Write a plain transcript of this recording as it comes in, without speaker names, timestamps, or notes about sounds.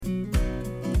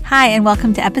Hi, and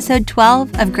welcome to episode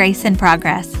 12 of Grace in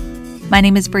Progress. My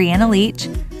name is Brianna Leach.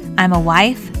 I'm a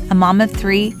wife, a mom of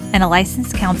 3, and a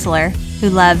licensed counselor who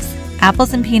loves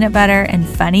apples and peanut butter and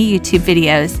funny YouTube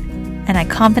videos. And I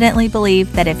confidently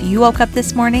believe that if you woke up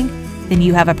this morning, then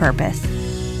you have a purpose.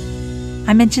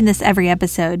 I mention this every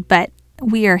episode, but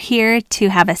we are here to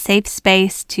have a safe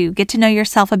space to get to know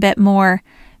yourself a bit more,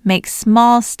 make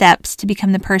small steps to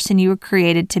become the person you were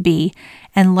created to be,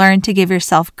 and learn to give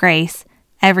yourself grace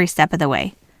every step of the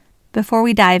way. Before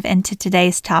we dive into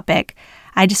today's topic,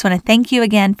 I just want to thank you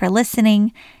again for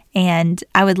listening, and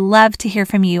I would love to hear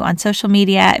from you on social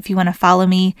media. If you want to follow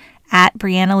me at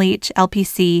Brianna Leach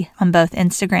LPC on both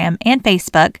Instagram and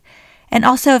Facebook. And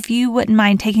also, if you wouldn't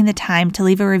mind taking the time to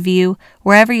leave a review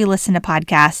wherever you listen to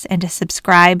podcasts and to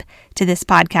subscribe to this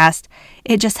podcast,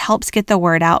 it just helps get the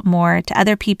word out more to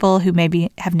other people who maybe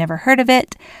have never heard of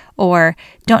it or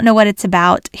don't know what it's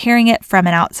about. Hearing it from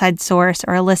an outside source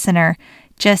or a listener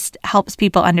just helps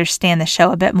people understand the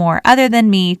show a bit more, other than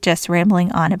me just rambling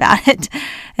on about it.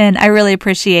 And I really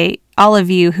appreciate all of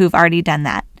you who've already done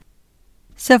that.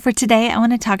 So for today, I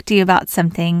want to talk to you about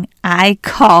something I've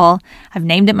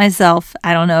named it myself.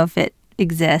 I don't know if it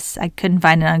exists. I couldn't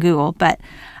find it on Google, but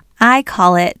I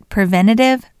call it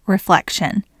preventative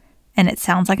reflection. And it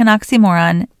sounds like an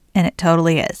oxymoron, and it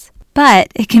totally is.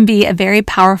 But it can be a very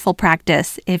powerful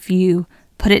practice if you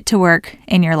put it to work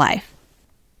in your life.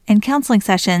 In counseling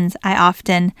sessions, I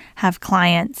often have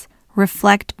clients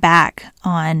reflect back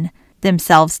on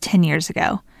themselves 10 years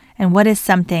ago. And what is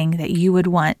something that you would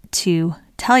want to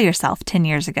tell yourself 10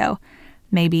 years ago?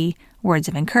 Maybe words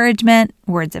of encouragement,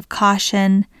 words of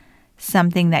caution,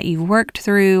 something that you've worked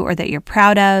through or that you're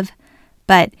proud of,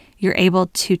 but you're able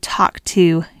to talk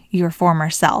to your former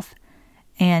self.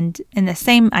 And in the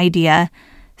same idea,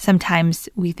 sometimes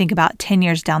we think about 10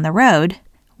 years down the road.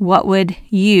 What would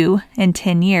you in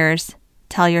 10 years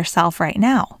tell yourself right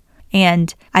now?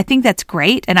 And I think that's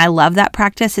great. And I love that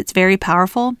practice. It's very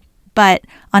powerful. But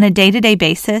on a day-to-day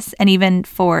basis, and even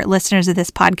for listeners of this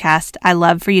podcast, I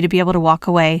love for you to be able to walk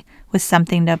away with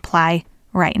something to apply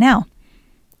right now.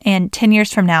 And 10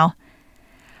 years from now,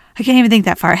 I can't even think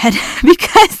that far ahead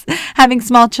because having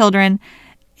small children,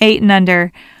 8 and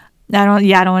under, I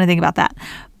don't want to think about that.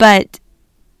 But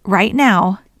right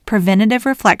now, preventative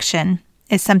reflection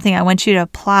is something I want you to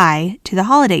apply to the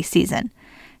holiday season.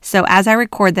 So as I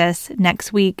record this,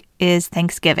 next week is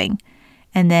Thanksgiving.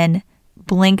 And then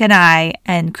blink an eye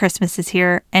and Christmas is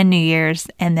here and New Year's.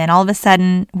 And then all of a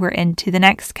sudden we're into the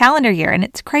next calendar year and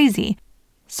it's crazy.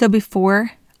 So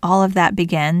before all of that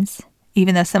begins,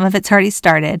 even though some of it's already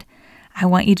started, I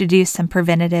want you to do some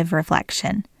preventative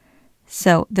reflection.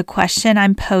 So the question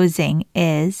I'm posing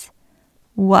is,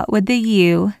 what would the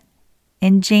you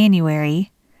in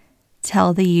January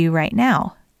tell the you right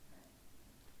now?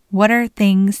 What are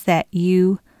things that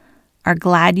you are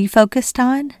glad you focused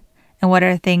on? And what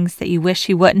are things that you wish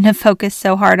you wouldn't have focused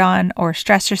so hard on or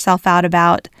stressed yourself out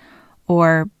about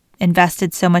or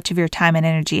invested so much of your time and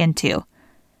energy into?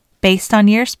 Based on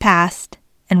years past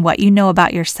and what you know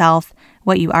about yourself,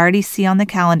 what you already see on the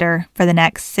calendar for the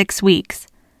next 6 weeks,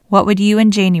 what would you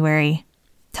in January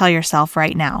tell yourself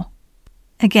right now?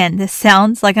 Again, this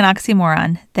sounds like an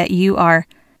oxymoron that you are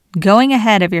going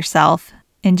ahead of yourself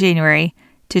in January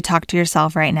to talk to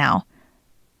yourself right now.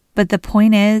 But the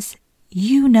point is,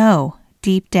 you know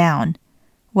deep down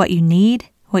what you need,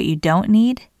 what you don't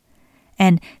need.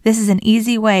 And this is an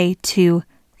easy way to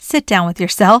sit down with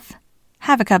yourself,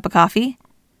 have a cup of coffee,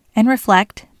 and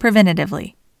reflect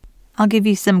preventatively. I'll give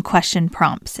you some question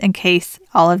prompts in case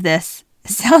all of this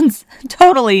sounds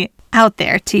totally out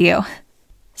there to you.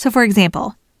 So for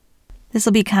example, this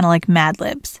will be kind of like Mad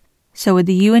Libs. So would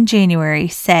the you in January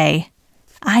say,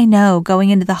 I know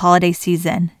going into the holiday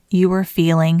season, you were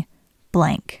feeling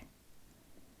blank.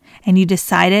 And you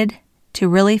decided to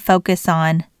really focus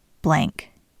on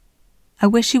blank. I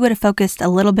wish you would have focused a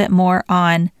little bit more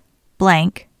on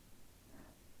blank,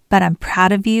 but I'm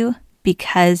proud of you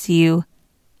because you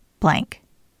blank.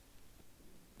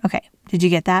 Okay, did you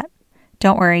get that?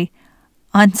 Don't worry.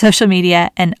 On social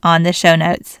media and on the show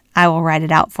notes, I will write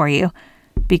it out for you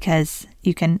because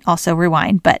you can also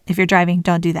rewind. But if you're driving,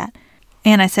 don't do that.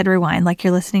 And I said rewind like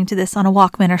you're listening to this on a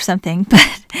Walkman or something.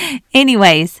 But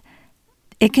anyways,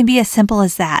 it can be as simple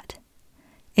as that.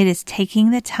 It is taking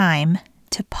the time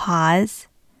to pause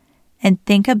and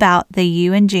think about the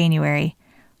you in January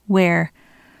where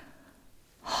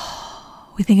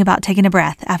we think about taking a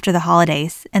breath after the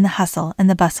holidays and the hustle and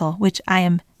the bustle, which I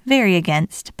am very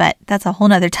against, but that's a whole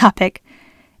nother topic.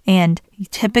 And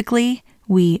typically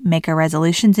we make our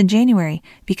resolutions in January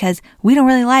because we don't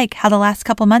really like how the last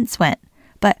couple months went.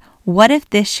 But what if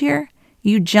this year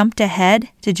you jumped ahead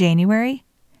to January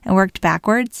and worked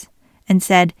backwards and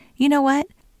said, you know what?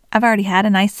 I've already had a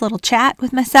nice little chat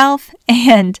with myself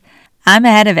and I'm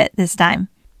ahead of it this time.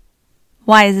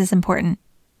 Why is this important?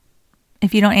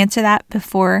 If you don't answer that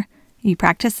before you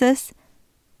practice this,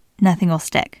 nothing will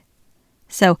stick.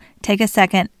 So take a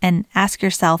second and ask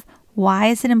yourself, why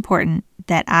is it important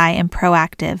that I am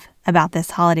proactive about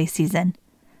this holiday season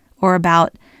or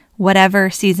about whatever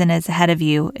season is ahead of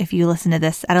you if you listen to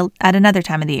this at another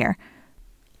time of the year?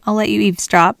 I'll let you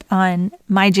eavesdrop on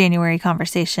my January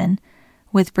conversation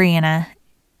with Brianna,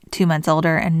 2 months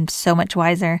older and so much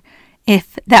wiser,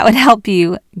 if that would help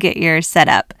you get yours set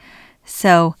up.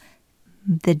 So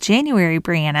the January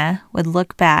Brianna would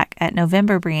look back at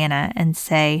November Brianna and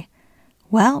say,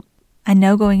 well, I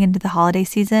know going into the holiday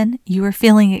season, you were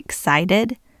feeling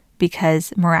excited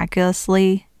because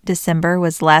miraculously December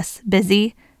was less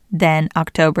busy than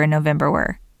October and November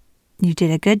were. You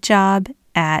did a good job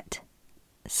at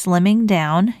slimming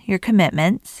down your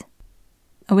commitments.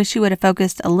 I wish you would have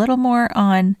focused a little more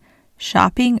on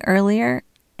shopping earlier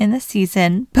in the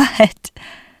season, but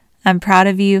I'm proud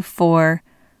of you for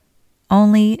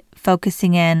only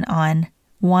focusing in on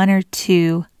 1 or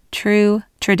 2 true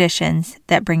traditions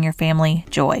that bring your family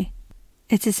joy.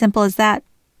 It's as simple as that.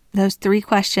 Those 3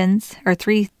 questions or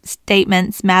 3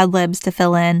 statements, Mad Libs to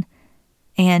fill in,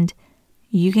 and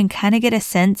you can kind of get a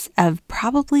sense of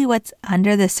probably what's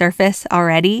under the surface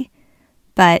already,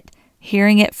 but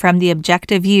hearing it from the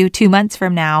objective you 2 months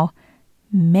from now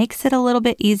makes it a little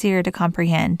bit easier to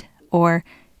comprehend or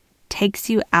takes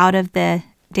you out of the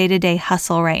day-to-day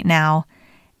hustle right now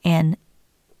and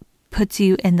puts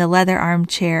you in the leather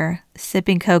armchair,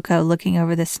 sipping cocoa, looking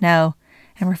over the snow,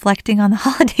 and reflecting on the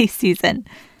holiday season.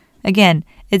 Again,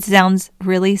 it sounds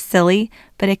really silly,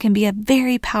 but it can be a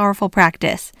very powerful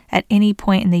practice at any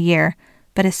point in the year,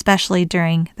 but especially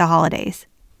during the holidays.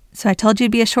 So I told you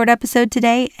it'd be a short episode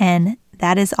today, and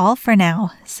that is all for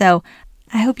now. So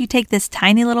I hope you take this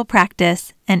tiny little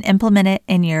practice and implement it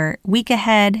in your week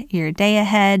ahead, your day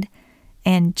ahead,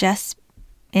 and just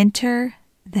enter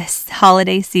this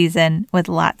holiday season with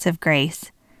lots of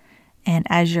grace. And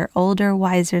as your older,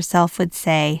 wiser self would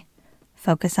say,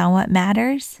 focus on what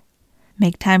matters,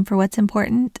 make time for what's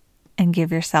important, and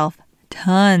give yourself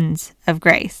tons of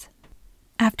grace.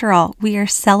 After all, we are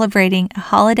celebrating a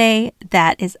holiday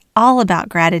that is all about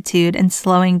gratitude and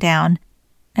slowing down,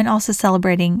 and also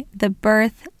celebrating the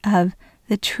birth of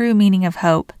the true meaning of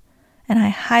hope. And I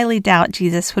highly doubt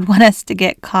Jesus would want us to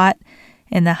get caught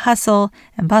in the hustle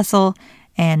and bustle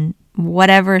and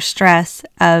whatever stress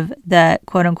of the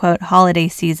quote-unquote holiday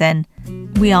season.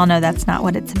 We all know that's not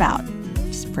what it's about.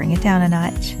 Just bring it down a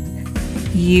notch.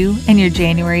 You and your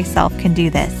January self can do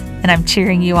this, and I'm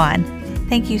cheering you on.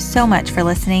 Thank you so much for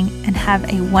listening, and have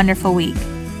a wonderful week.